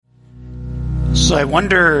So I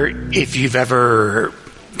wonder if you've ever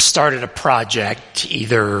started a project,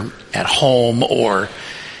 either at home or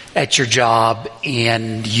at your job,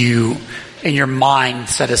 and you, in your mind,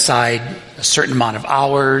 set aside a certain amount of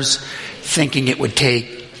hours, thinking it would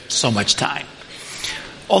take so much time,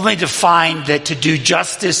 only to find that to do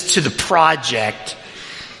justice to the project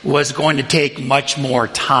was going to take much more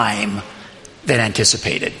time than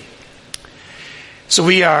anticipated. So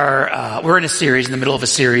we're in a series, in the middle of a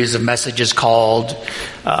series of messages called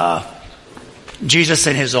Jesus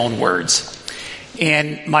in His Own Words.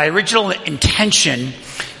 And my original intention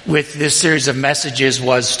with this series of messages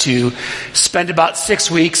was to spend about 6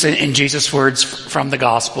 weeks in Jesus' words from the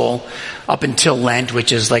gospel up until Lent,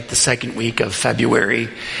 which is like the second week of February.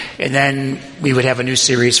 And then we would have a new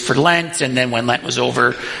series for Lent, and then when Lent was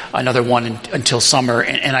over, another one until summer.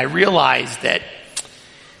 And I realized that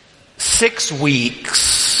 6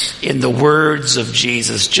 weeks in the words of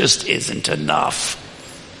Jesus just isn't enough.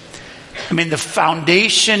 I mean, the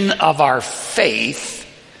foundation of our faith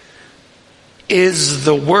is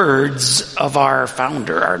the words of our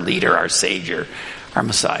founder, our leader, our Savior, our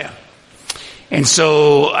Messiah. And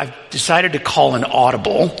so I've decided to call an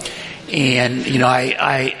audible. And,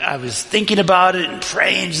 I was thinking about it and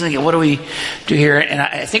praying, just thinking, what do we do here? And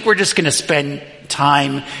I think we're just going to spend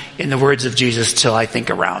time in the words of Jesus till I think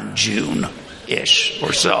around June-ish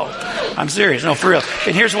or so. I'm serious. No, for real.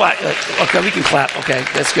 And here's why. Okay, we can clap. Okay,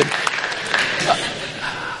 that's good.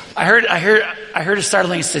 I heard a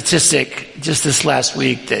startling statistic just this last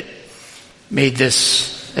week that made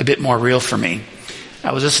this a bit more real for me.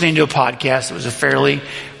 I was listening to a podcast. It was a fairly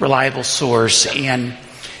reliable source, and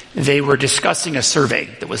they were discussing a survey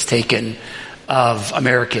that was taken of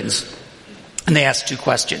Americans. And they asked 2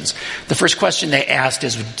 questions. The first question they asked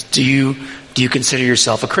is, do you consider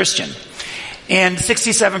yourself a Christian? And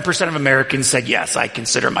 67% of Americans said, yes, I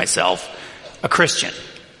consider myself a Christian.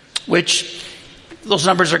 Which, those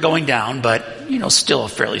numbers are going down, but, still a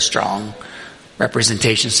fairly strong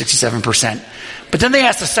representation, 67%. But then they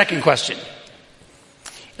asked a second question.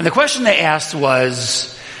 And the question they asked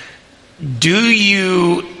was, do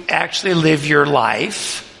you actually live your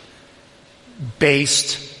life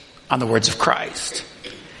based on the words of Christ?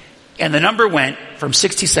 And the number went from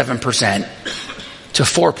 67% to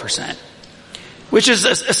 4%, which is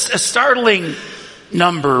a startling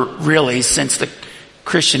number, really, since the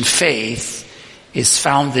Christian faith is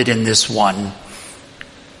founded in this one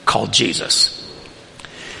called Jesus.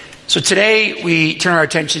 So today we turn our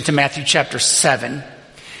attention to Matthew chapter 7.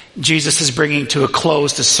 Jesus is bringing to a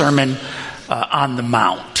close the Sermon on the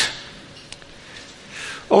Mount.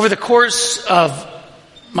 Over the course of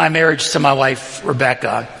my marriage to my wife,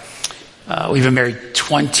 Rebecca, we've been married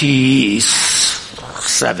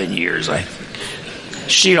 27 years.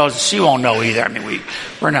 She won't know either. I mean,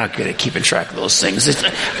 we're not good at keeping track of those things. It's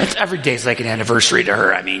every day's like an anniversary to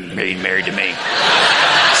her. I mean, being married to me.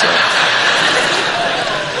 So.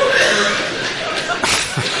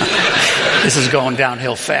 This is going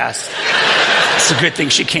downhill fast. It's a good thing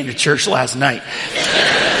she came to church last night.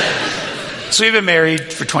 So we've been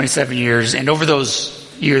married for 27 years, and over those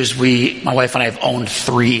years, my wife and I have owned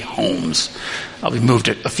 3 homes. We've moved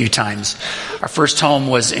a few times. Our first home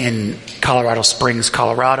was in Colorado Springs,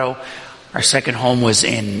 Colorado. Our second home was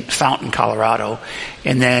in Fountain, Colorado.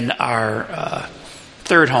 And then our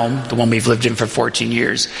third home, the one we've lived in for 14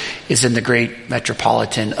 years, is in the great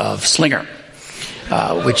metropolitan of Slinger,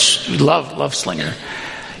 which we love Slinger.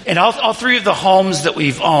 And all 3 of the homes that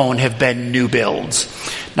we've owned have been new builds.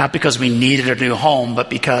 Not because we needed a new home, but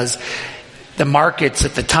because the markets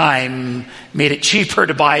at the time made it cheaper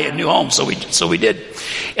to buy a new home, so we did.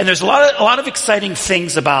 And there's a lot of exciting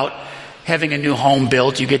things about having a new home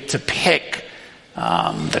built. You get to pick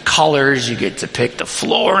the colors, you get to pick the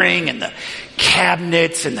flooring and the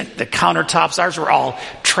cabinets and the countertops. Ours were all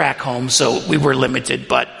track homes, so we were limited,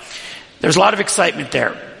 but there's a lot of excitement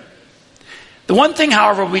there. The one thing,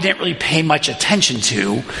 however, we didn't really pay much attention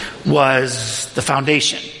to was the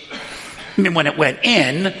foundation. I mean, when it went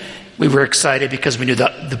in, we were excited because we knew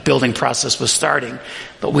that the building process was starting,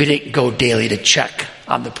 but we didn't go daily to check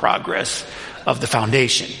on the progress of the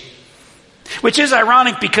foundation. Which is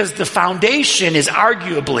ironic because the foundation is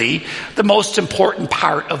arguably the most important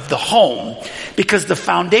part of the home, because the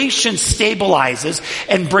foundation stabilizes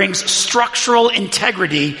and brings structural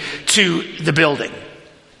integrity to the building.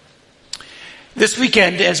 This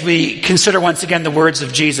weekend, as we consider once again the words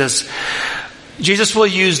of Jesus, Jesus will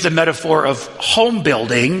use the metaphor of home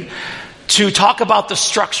building to talk about the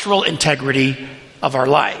structural integrity of our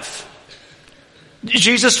life.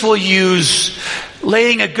 Jesus will use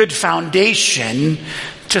laying a good foundation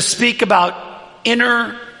to speak about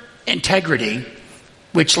inner integrity,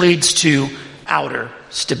 which leads to outer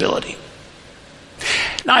stability.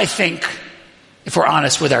 Now, I think, if we're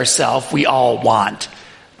honest with ourselves, we all want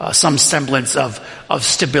some semblance of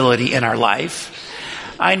stability in our life.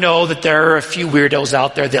 I know that there are a few weirdos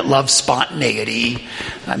out there that love spontaneity.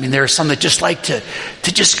 I mean, there are some that just like to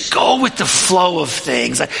just go with the flow of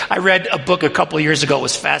things. I read a book a couple of years ago. It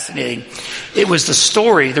was fascinating. It was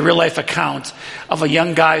the real life account of a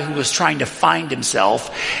young guy who was trying to find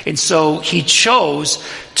himself. And so he chose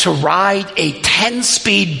to ride a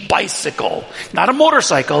 10-speed bicycle, not a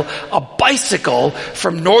motorcycle, a bicycle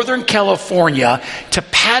from Northern California to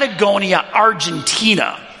Patagonia,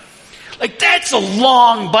 Argentina. Like, that's a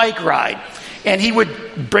long bike ride. And he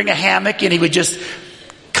would bring a hammock and he would just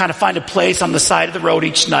kind of find a place on the side of the road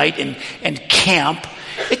each night and camp.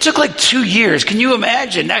 It took like 2 years. Can you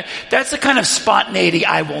imagine? That's the kind of spontaneity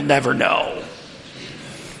I will never know,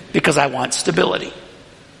 because I want stability.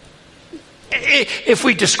 If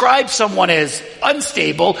we describe someone as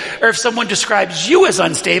unstable, or if someone describes you as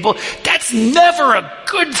unstable, that's never a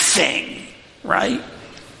good thing, right?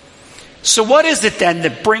 So what is it then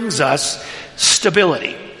that brings us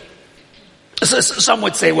stability? Some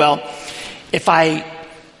would say, well, if I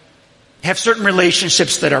have certain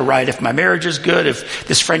relationships that are right, if my marriage is good, if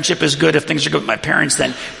this friendship is good, if things are good with my parents,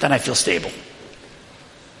 then I feel stable.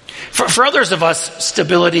 For others of us,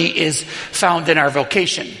 stability is found in our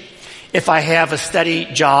vocation. If I have a steady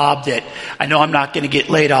job that I know I'm not going to get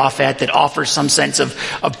laid off at, that offers some sense of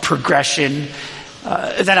progression,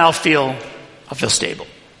 then I'll feel stable.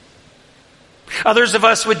 Others of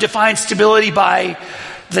us would define stability by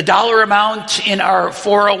the dollar amount in our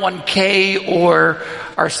 401k or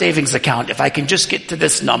our savings account. If I can just get to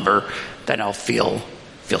this number, then I'll feel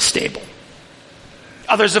stable.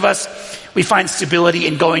 Others of us, we find stability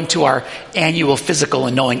in going to our annual physical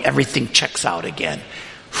and knowing everything checks out again.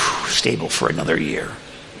 Stable for another year.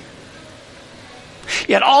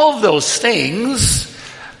 Yet all of those things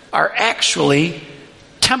are actually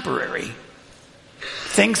temporary.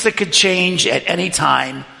 Things that could change at any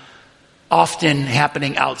time, often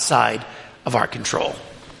happening outside of our control.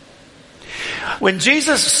 When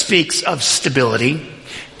Jesus speaks of stability,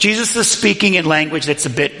 Jesus is speaking in language that's a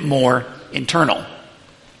bit more internal.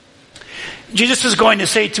 Jesus is going to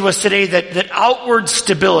say to us today that outward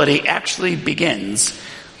stability actually begins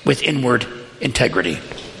with inward integrity.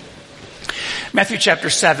 Matthew chapter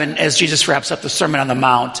 7, as Jesus wraps up the Sermon on the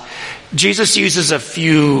Mount, Jesus uses a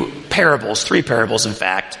few parables, 3 parables in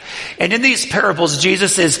fact. And in these parables,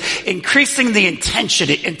 Jesus is increasing the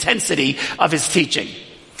intensity of his teaching.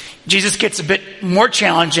 Jesus gets a bit more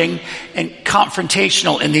challenging and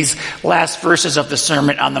confrontational in these last verses of the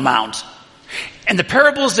Sermon on the Mount. And the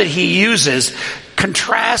parables that he uses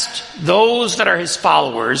contrast those that are his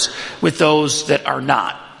followers with those that are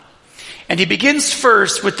not. And he begins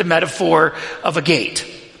first with the metaphor of a gate.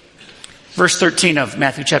 Verse 13 of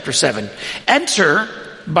Matthew chapter 7. Enter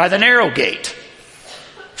by the narrow gate,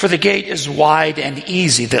 for the gate is wide and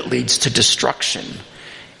easy that leads to destruction,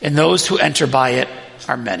 and those who enter by it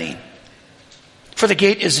are many. For the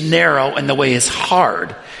gate is narrow and the way is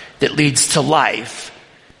hard that leads to life,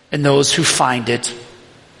 and those who find it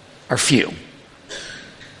are few.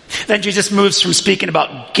 Then Jesus moves from speaking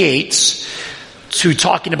about gates to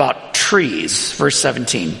talking about trees. Verse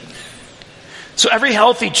 17. So every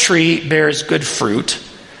healthy tree bears good fruit,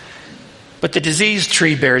 but the diseased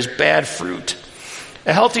tree bears bad fruit.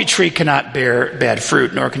 A healthy tree cannot bear bad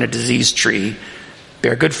fruit, nor can a diseased tree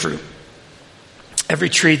bear good fruit. Every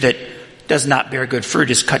tree that does not bear good fruit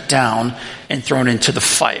is cut down and thrown into the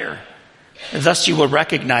fire. Thus you will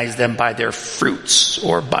recognize them by their fruits,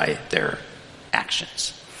 or by their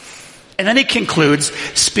actions. And then he concludes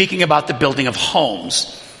speaking about the building of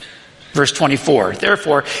homes. Verse 24,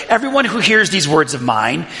 therefore, everyone who hears these words of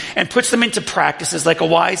mine and puts them into practice is like a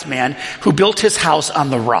wise man who built his house on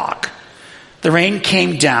the rock. The rain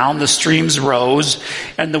came down, the streams rose,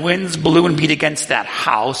 and the winds blew and beat against that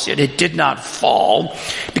house, yet it did not fall,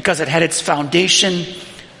 because it had its foundation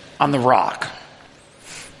on the rock.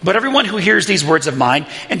 But everyone who hears these words of mine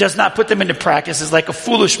and does not put them into practice is like a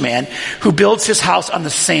foolish man who builds his house on the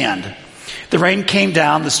sand. The rain came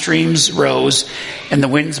down, the streams rose, and the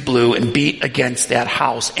winds blew and beat against that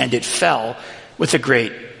house, and it fell with a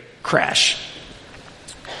great crash.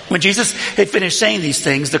 When Jesus had finished saying these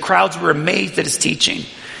things, the crowds were amazed at his teaching,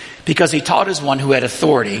 because he taught as one who had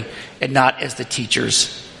authority and not as the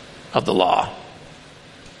teachers of the law.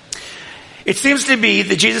 It seems to me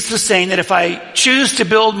that Jesus was saying that if I choose to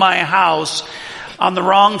build my house on the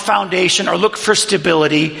wrong foundation or look for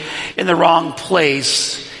stability in the wrong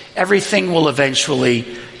place, everything will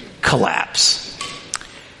eventually collapse.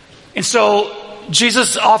 And so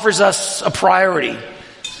Jesus offers us a priority.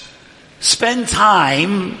 Spend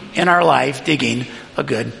time in our life digging a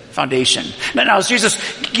good foundation. Now, as Jesus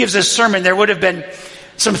gives this sermon, there would have been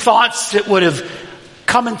some thoughts that would have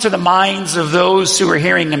come into the minds of those who were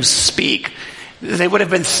hearing him speak. They would have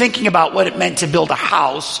been thinking about what it meant to build a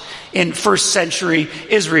house in first century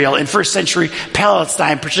Israel, in first century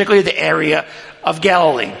Palestine, particularly the area of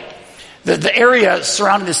Galilee. The area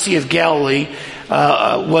surrounding the Sea of Galilee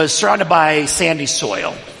was surrounded by sandy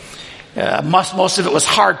soil. Most of it was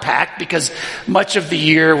hard packed because much of the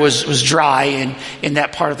year was dry in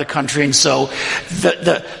that part of the country, and so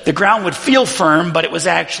the ground would feel firm, but it was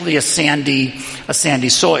actually a sandy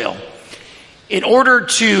soil. In order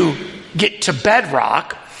to get to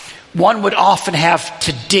bedrock, one would often have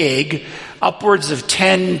to dig upwards of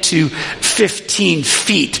 10 to 15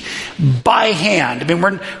 feet by hand. I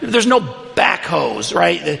mean, there's no backhoes,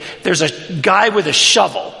 right? There's a guy with a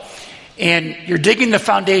shovel, and you're digging the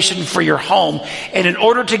foundation for your home. And in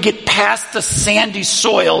order to get past the sandy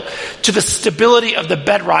soil to the stability of the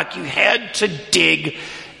bedrock, you had to dig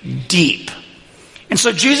deep. And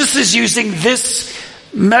so Jesus is using this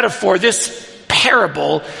metaphor, this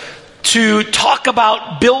parable, to talk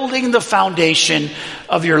about building the foundation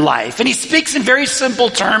of your life. And he speaks in very simple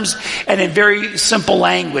terms and in very simple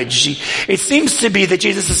language. It seems to be that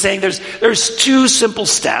Jesus is saying there's two simple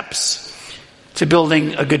steps to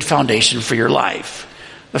building a good foundation for your life.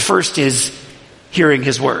 The first is hearing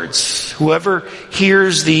his words. Whoever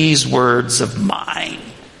hears these words of mine.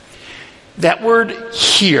 That word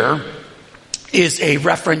hear is a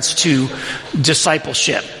reference to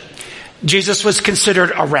discipleship. Jesus was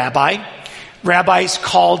considered a rabbi. Rabbis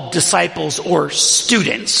called disciples or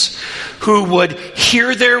students who would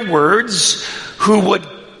hear their words, who would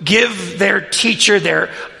give their teacher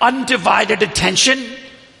their undivided attention.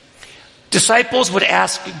 Disciples would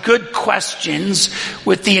ask good questions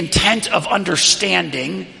with the intent of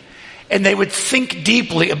understanding, and they would think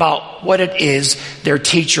deeply about what it is their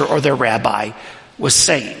teacher or their rabbi was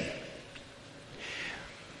saying.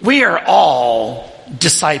 We are all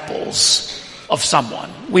disciples of someone.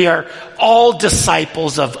 We are all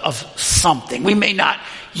disciples of something. We may not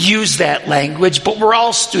use that language, but we're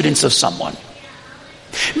all students of someone.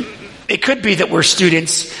 It could be that we're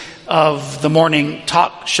students of the morning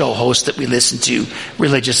talk show host that we listen to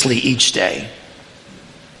religiously each day.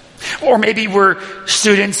 Or maybe we're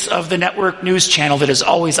students of the network news channel that is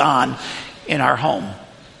always on in our home.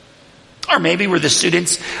 Or maybe we're the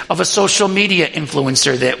students of a social media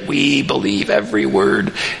influencer that we believe every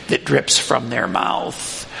word that drips from their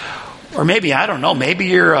mouth. Or maybe, I don't know, maybe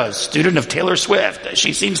you're a student of Taylor Swift.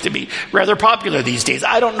 She seems to be rather popular these days.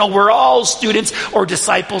 I don't know. We're all students or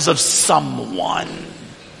disciples of someone.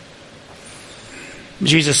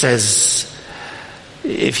 Jesus says,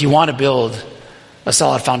 if you want to build a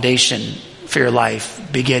solid foundation for your life,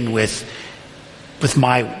 begin with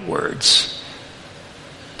my words.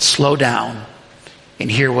 Slow down and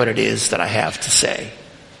hear what it is that I have to say.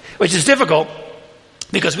 Which is difficult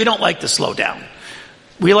because we don't like to slow down.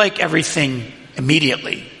 We like everything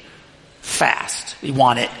immediately, fast. We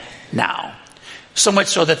want it now. So much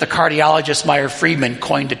so that the cardiologist Meyer Friedman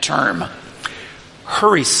coined a term,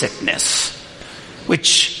 hurry sickness,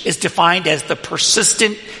 which is defined as the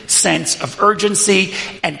persistent sense of urgency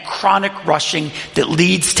and chronic rushing that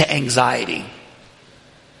leads to anxiety.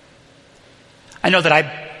 I know that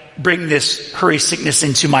I bring this hurry sickness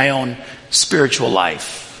into my own spiritual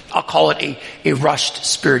life. I'll call it a rushed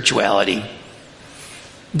spirituality.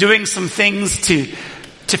 Doing some things to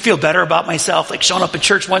feel better about myself, like showing up at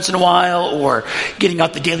church once in a while or getting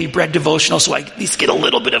out the daily bread devotional so I at least get a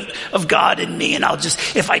little bit of God in me. And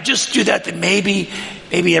if I just do that, then maybe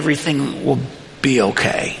everything will be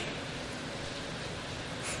okay.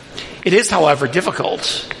 It is, however,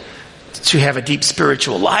 difficult to have a deep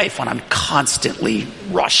spiritual life when I'm constantly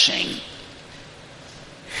rushing.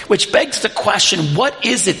 Which begs the question, what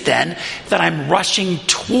is it then that I'm rushing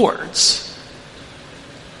towards?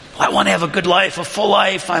 I want to have a good life, a full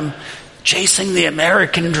life. I'm chasing the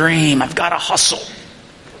American dream. I've got to hustle.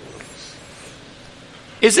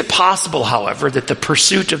 Is it possible, however, that the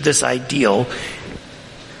pursuit of this ideal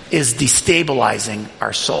is destabilizing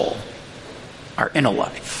our soul, our inner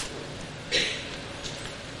life?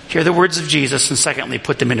 Hear the words of Jesus, and secondly,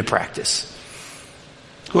 put them into practice.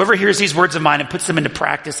 Whoever hears these words of mine and puts them into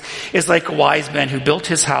practice is like a wise man who built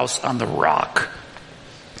his house on the rock.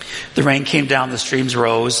 The rain came down, the streams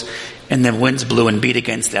rose, and the winds blew and beat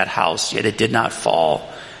against that house, yet it did not fall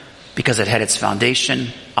because it had its foundation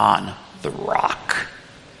on the rock.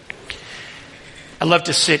 I love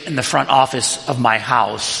to sit in the front office of my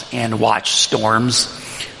house and watch storms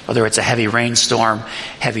Whether it's a heavy rainstorm,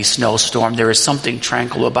 heavy snowstorm, there is something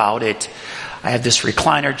tranquil about it. I have this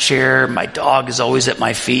recliner chair. My dog is always at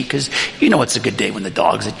my feet because you know it's a good day when the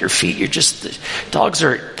dog's at your feet.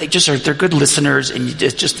 They're good listeners, and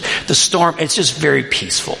the storm, it's just very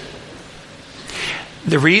peaceful.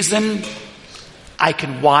 The reason I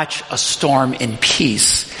can watch a storm in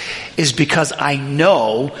peace is because I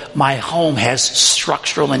know my home has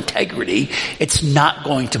structural integrity. It's not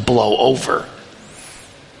going to blow over.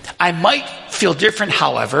 I might feel different,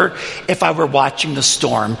 however, if I were watching the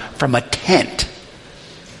storm from a tent.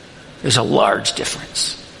 There's a large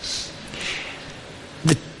difference.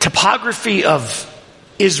 The topography of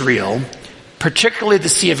Israel, particularly the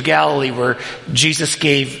Sea of Galilee where Jesus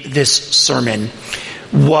gave this sermon,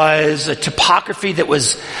 was a topography that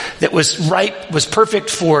was perfect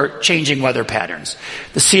for changing weather patterns.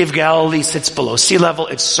 The Sea of Galilee sits below sea level.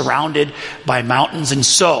 It's surrounded by mountains, and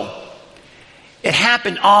so it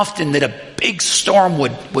happened often that a big storm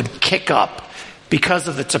would kick up because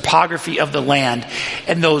of the topography of the land,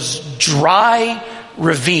 and those dry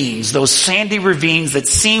ravines, those sandy ravines that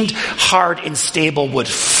seemed hard and stable would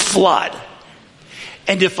flood.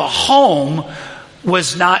 And if a home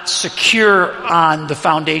was not secure on the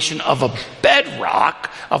foundation of the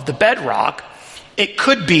bedrock, it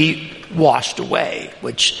could be washed away,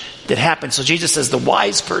 which did happen. So Jesus says the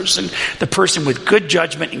wise person, the person with good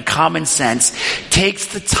judgment and common sense,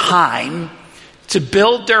 takes the time to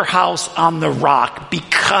build their house on the rock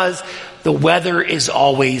because the weather is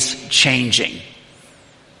always changing. I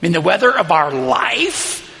mean, the weather of our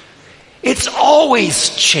life, it's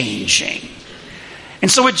always changing. And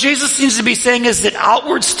so what Jesus seems to be saying is that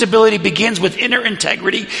outward stability begins with inner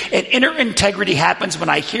integrity, and inner integrity happens when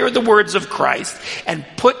I hear the words of Christ and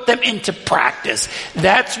put them into practice.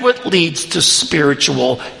 That's what leads to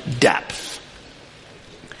spiritual depth.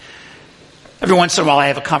 Every once in a while I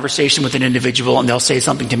have a conversation with an individual and they'll say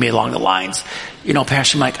something to me along the lines,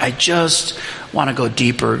 Pastor Mike, I just want to go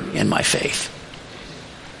deeper in my faith.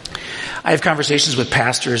 I have conversations with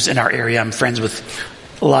pastors in our area. I'm friends with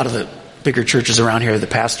a lot of the bigger churches around here, the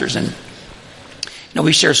pastors, and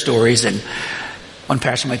we share stories. And one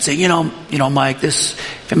pastor might say, Mike, this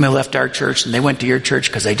family left our church and they went to your church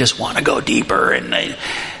because they just want to go deeper. And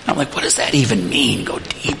I'm like, what does that even mean, go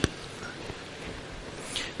deep?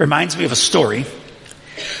 Reminds me of a story.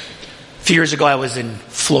 A few years ago, I was in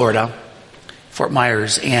Florida, Fort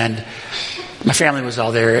Myers, and my family was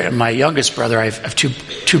all there. And my youngest brother, I have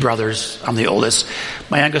two brothers. I'm the oldest.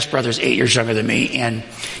 My youngest brother is 8 years younger than me, and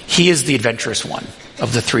he is the adventurous one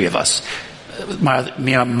of the three of us.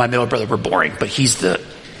 Me and my middle brother were boring, but he's the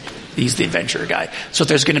adventure guy. So if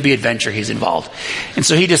there's going to be adventure, he's involved. And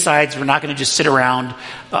so he decides we're not going to just sit around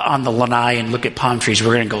on the lanai and look at palm trees.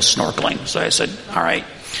 We're going to go snorkeling. So I said, all right.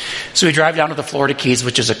 So we drive down to the Florida Keys,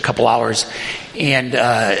 which is a couple hours. And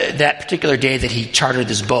that particular day that he chartered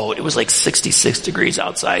this boat, it was like 66 degrees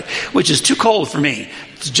outside, which is too cold for me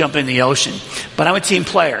to jump in the ocean. But I'm a team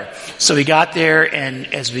player. So we got there,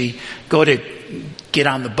 and as we go to get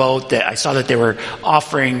on the boat, I saw that they were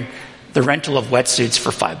offering the rental of wetsuits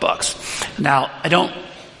for $5. Now, I don't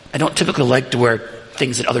typically like to wear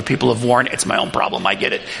things that other people have worn. It's my own problem. I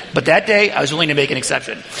get it. But that day, I was willing to make an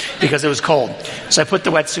exception because it was cold. So I put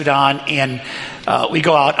the wetsuit on, and we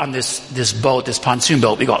go out on this boat, this pontoon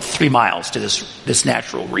boat. We go out 3 miles to this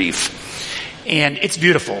natural reef. And it's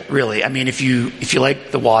beautiful, really. I mean, if you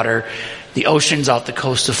like the water, the oceans off the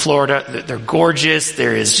coast of Florida, they're gorgeous.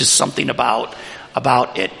 There is just something about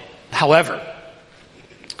it. However,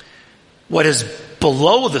 what is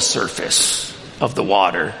below the surface of the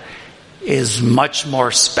water is much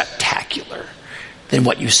more spectacular than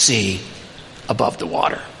what you see above the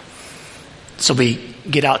water. So we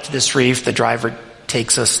get out to this reef. The driver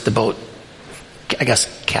takes us, the boat, I guess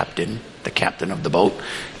the captain of the boat.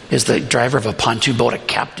 Is the driver of a pontoon boat a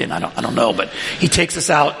captain? I don't know, but he takes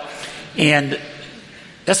us out, and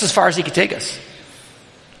that's as far as he could take us.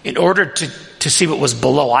 In order to see what was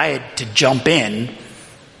below, I had to jump in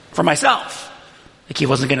for myself. Like he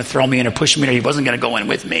wasn't going to throw me in or push me, or he wasn't going to go in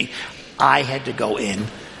with me. I had to go in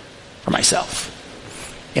for myself.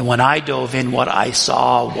 And when I dove in, what I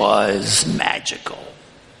saw was magical.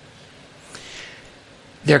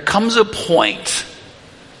 There comes a point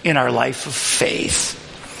in our life of faith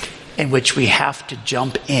in which we have to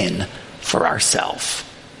jump in for ourselves.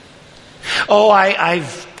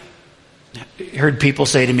 I've heard people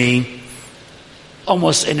say to me,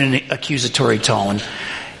 almost in an accusatory tone,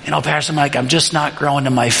 Pastor Mike, I'm just not growing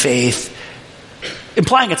in my faith,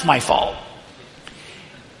 implying it's my fault.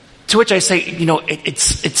 To which I say,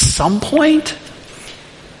 it's some point.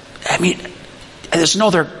 I mean, there's no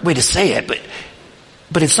other way to say it, but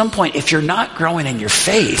But at some point, if you're not growing in your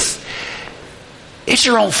faith, it's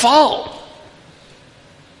your own fault.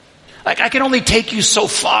 Like, I can only take you so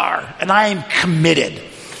far, and I am committed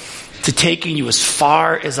to taking you as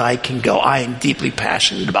far as I can go. I am deeply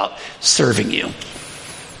passionate about serving you.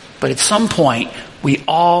 But at some point, we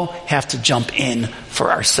all have to jump in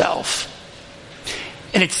for ourselves.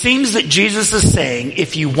 And it seems that Jesus is saying,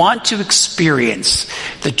 if you want to experience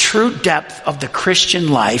the true depth of the Christian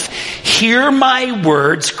life, hear my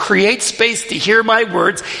words, create space to hear my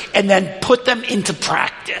words, and then put them into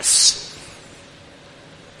practice.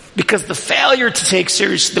 Because the failure to take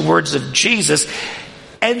seriously the words of Jesus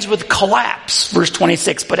ends with collapse. Verse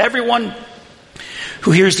 26, but everyone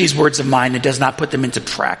who hears these words of mine and does not put them into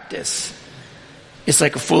practice is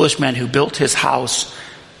like a foolish man who built his house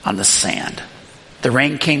on the sand. The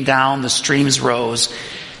rain came down, the streams rose,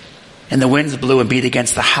 and the winds blew and beat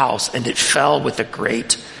against the house, and it fell with a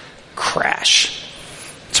great crash.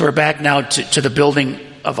 So we're back now to the building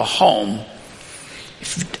of a home.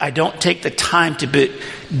 If I don't take the time to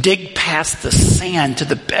dig past the sand to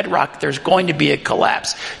the bedrock, there's going to be a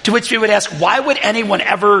collapse. To which we would ask, why would anyone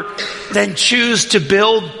ever then choose to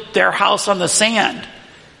build their house on the sand?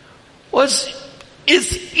 Well,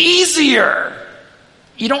 it's easier.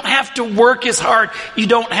 You don't have to work as hard. You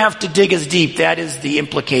don't have to dig as deep. That is the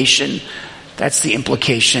implication. That's the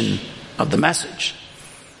implication of the message.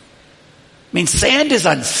 I mean, sand is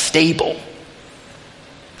unstable.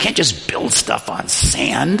 You can't just build stuff on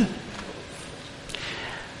sand.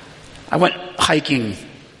 I went hiking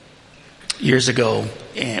years ago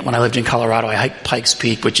when I lived in Colorado. I hiked Pikes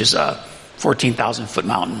Peak, which is a 14,000-foot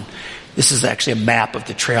mountain. This is actually a map of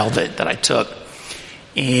the trail that I took.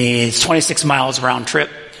 It's 26 miles round trip.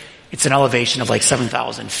 It's an elevation of like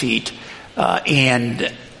 7,000 feet. And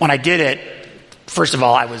when I did it, first of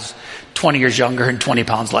all, I was 20 years younger and 20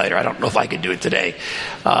 pounds lighter. I don't know if I could do it today.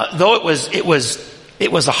 Though it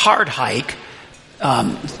was a hard hike,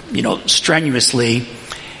 strenuously.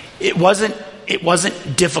 It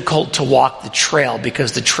wasn't difficult to walk the trail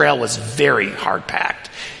because the trail was very hard packed.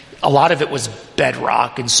 A lot of it was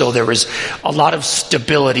bedrock, and so there was a lot of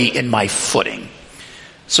stability in my footing.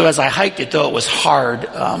 So as I hiked it, though it was hard,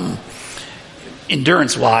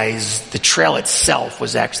 endurance-wise, the trail itself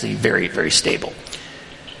was actually very, very stable.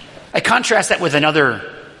 I contrast that with another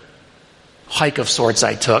hike of sorts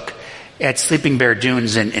I took at Sleeping Bear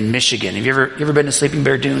Dunes in Michigan. Have you ever been to Sleeping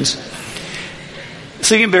Bear Dunes?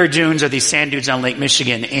 Sleeping Bear Dunes are these sand dunes on Lake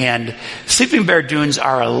Michigan, and Sleeping Bear Dunes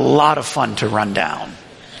are a lot of fun to run down.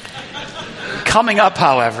 Coming up,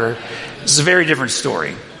 however, is a very different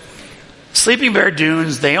story. Sleeping Bear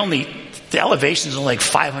Dunes, the elevation is only like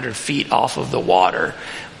 500 feet off of the water,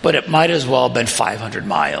 but it might as well have been 500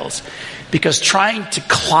 miles. Because trying to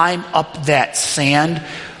climb up that sand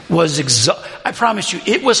was, I promise you,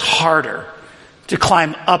 it was harder to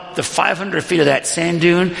climb up the 500 feet of that sand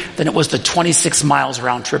dune than it was the 26 miles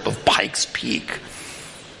round trip of Pikes Peak.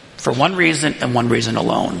 For one reason and one reason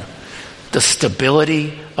alone: the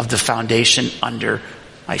stability of the foundation under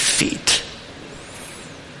my feet.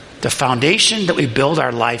 The foundation that we build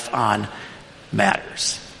our life on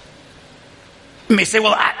matters. You may say,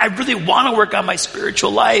 well, I really want to work on my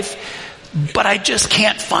spiritual life, but I just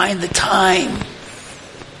can't find the time.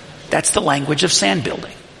 That's the language of sand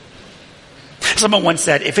building. Someone once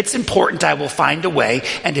said, if it's important, I will find a way,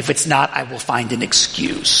 and if it's not, I will find an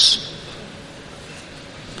excuse.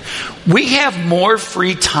 We have more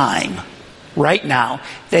free time right now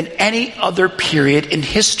than any other period in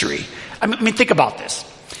history. I mean, think about this.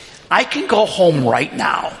 I can go home right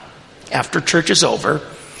now after church is over.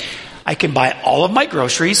 I can buy all of my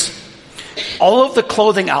groceries, all of the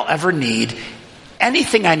clothing I'll ever need,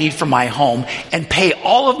 anything I need for my home, and pay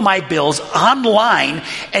all of my bills online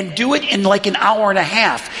and do it in like an hour and a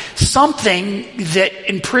half. Something that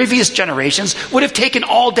in previous generations would have taken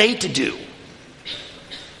all day to do.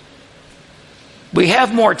 We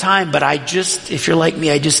have more time, but if you're like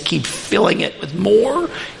me, I just keep filling it with more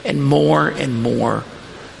and more and more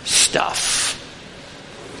stuff.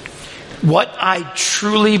 What I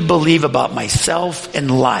truly believe about myself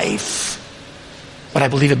and life, what I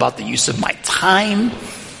believe about the use of my time,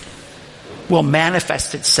 will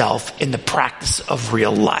manifest itself in the practice of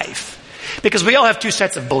real life. Because we all have two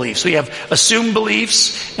sets of beliefs. We have assumed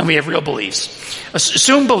beliefs and we have real beliefs.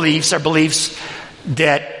 Assumed beliefs are beliefs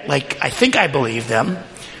that, like, I think I believe them,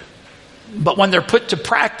 but when they're put to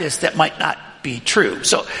practice, that might not be true.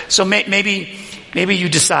 So maybe you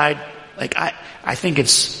decide, like, I think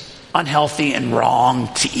it's unhealthy and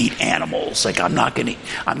wrong to eat animals. Like, I'm going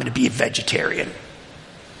to be a vegetarian.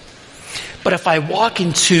 But if I walk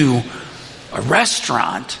into a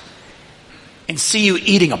restaurant and see you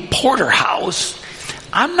eating a porterhouse,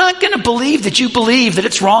 I'm not going to believe that you believe that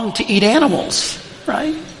it's wrong to eat animals,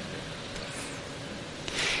 right?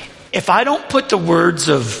 If I don't put the words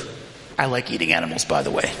of, I like eating animals, by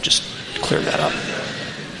the way, just clear that up.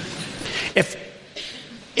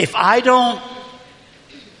 If I don't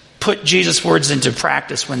put Jesus' words into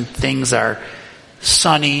practice when things are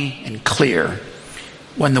sunny and clear,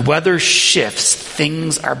 when the weather shifts,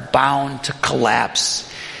 things are bound to collapse.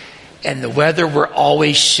 And the weather will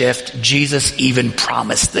always shift. Jesus even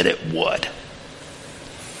promised that it would.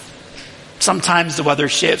 Sometimes the weather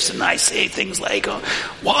shifts and I say things like, oh,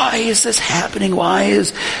 why is this happening? Why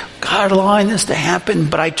is God allowing this to happen?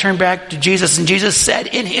 But I turn back to Jesus, and Jesus said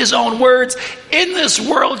in his own words, in this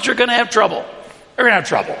world you're going to have trouble. You're going to have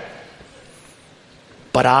trouble.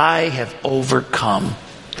 But I have overcome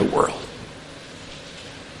the world.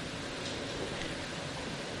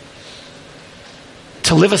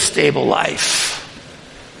 To live a stable life,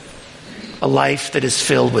 a life that is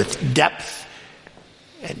filled with depth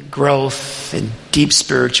and growth and deep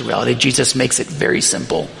spirituality, Jesus makes it very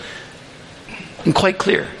simple and quite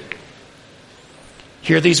clear.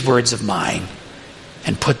 Hear these words of mine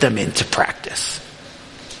and put them into practice.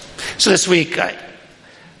 So this week, I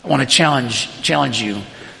want to challenge you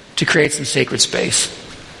to create some sacred space,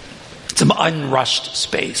 some unrushed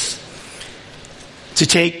space, to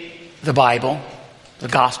take the Bible, the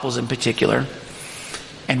Gospels in particular,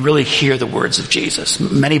 and really hear the words of Jesus.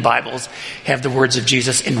 Many Bibles have the words of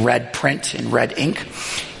Jesus in red print, in red ink.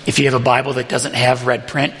 If you have a Bible that doesn't have red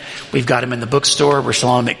print, we've got them in the bookstore. We're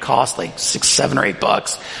selling them at cost, like $6, $7, or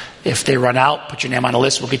 $8. If they run out, put your name on a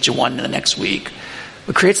list. We'll get you one in the next week.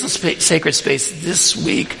 But create some sacred space this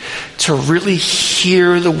week to really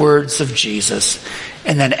hear the words of Jesus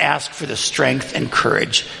and then ask for the strength and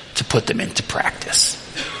courage to put them into practice.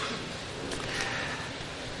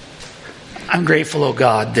 I'm grateful, oh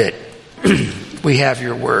God, that we have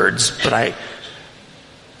your words, but I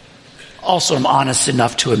also am honest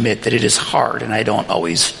enough to admit that it is hard and I don't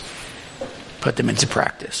always put them into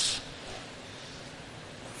practice.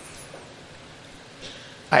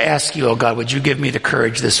 I ask you, oh God, would you give me the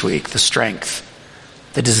courage this week, the strength,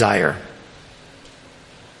 the desire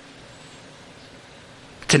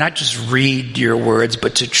to not just read your words,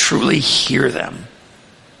 but to truly hear them.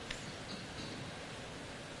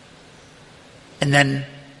 And then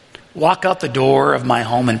walk out the door of my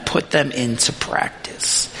home and put them into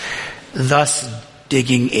practice, thus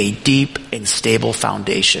digging a deep and stable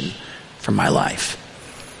foundation for my life.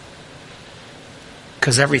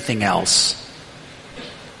 Because everything else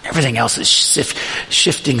is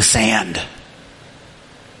shifting sand.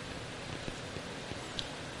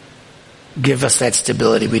 Give us that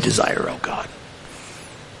stability we desire, oh God.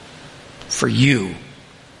 For you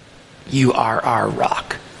are our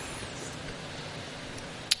rock.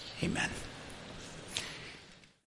 Amen.